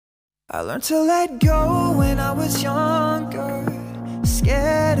I learned to let go when I was younger,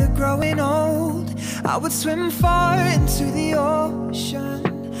 scared of growing old. I would swim far into the ocean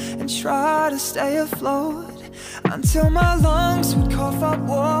and try to stay afloat, until my lungs would cough up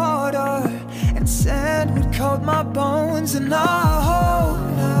water and sand would coat my bones. And I hope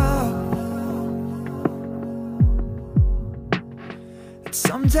now that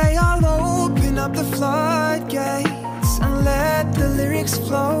someday I'll open up the floodgates and let the lyrics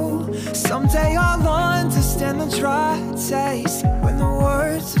flow. Someday I'll understand the dry taste when the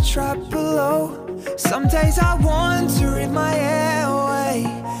words are trapped below. Some days I wonder if my airway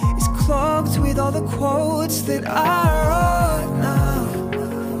is clogged with all the quotes that I wrote now.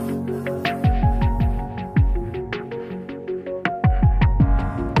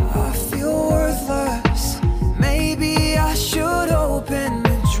 I feel worthless. Maybe I should open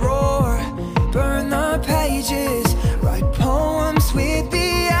the drawer, burn the pages, write poems with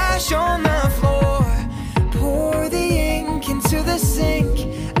the ash on the floor, pour the ink into the sink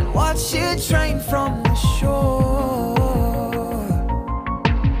and watch it drain from the shore.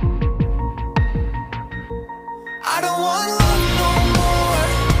 I don't want love no more,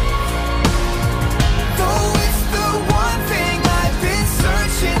 though it's the one thing I've been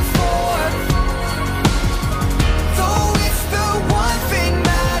searching for, though it's the one thing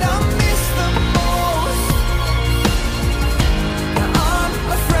that I miss the most. I'm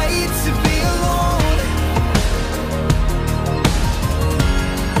afraid to be alone.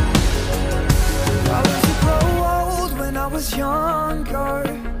 I learned to grow old when I was younger,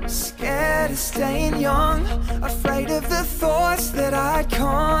 scared of staying young, afraid of the thoughts that I'd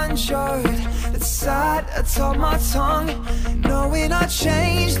conjured that sat atop my tongue, knowing I'd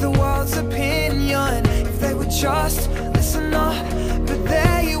change the world's opinion if they would just listen up, but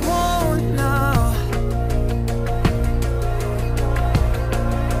they won't now.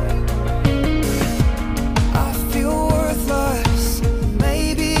 I feel worthless.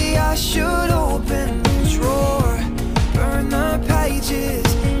 Maybe I should open the drawer, burn the pages,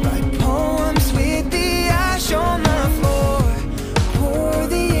 write poems with the ash on the floor, pour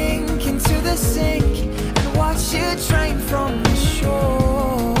the ink into the sink and watch it drain from the shore.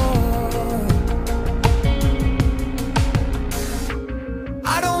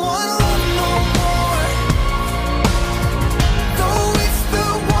 I don't want love no more, though it's the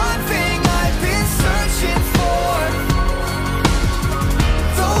one thing I've been searching for,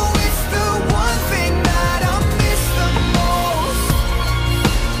 though it's the one thing that I miss the most.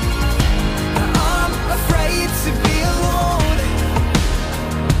 I'm afraid to be alone.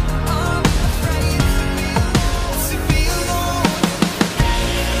 I'm afraid to be alone.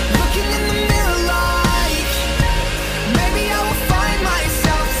 Looking in the mirror like maybe I will find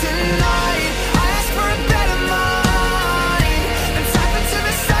myself tonight. I ask for a better mind and tap into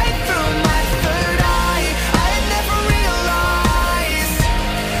the sight through my third eye. I had never realized,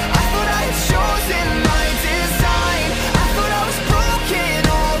 I thought I had chosen my design. I thought I was broken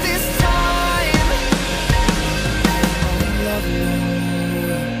all this time. Love no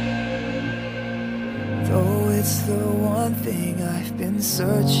more, though it's the one thing I've been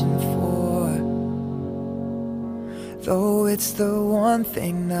searching for, though it's the one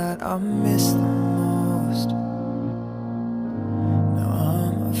thing that I miss the most.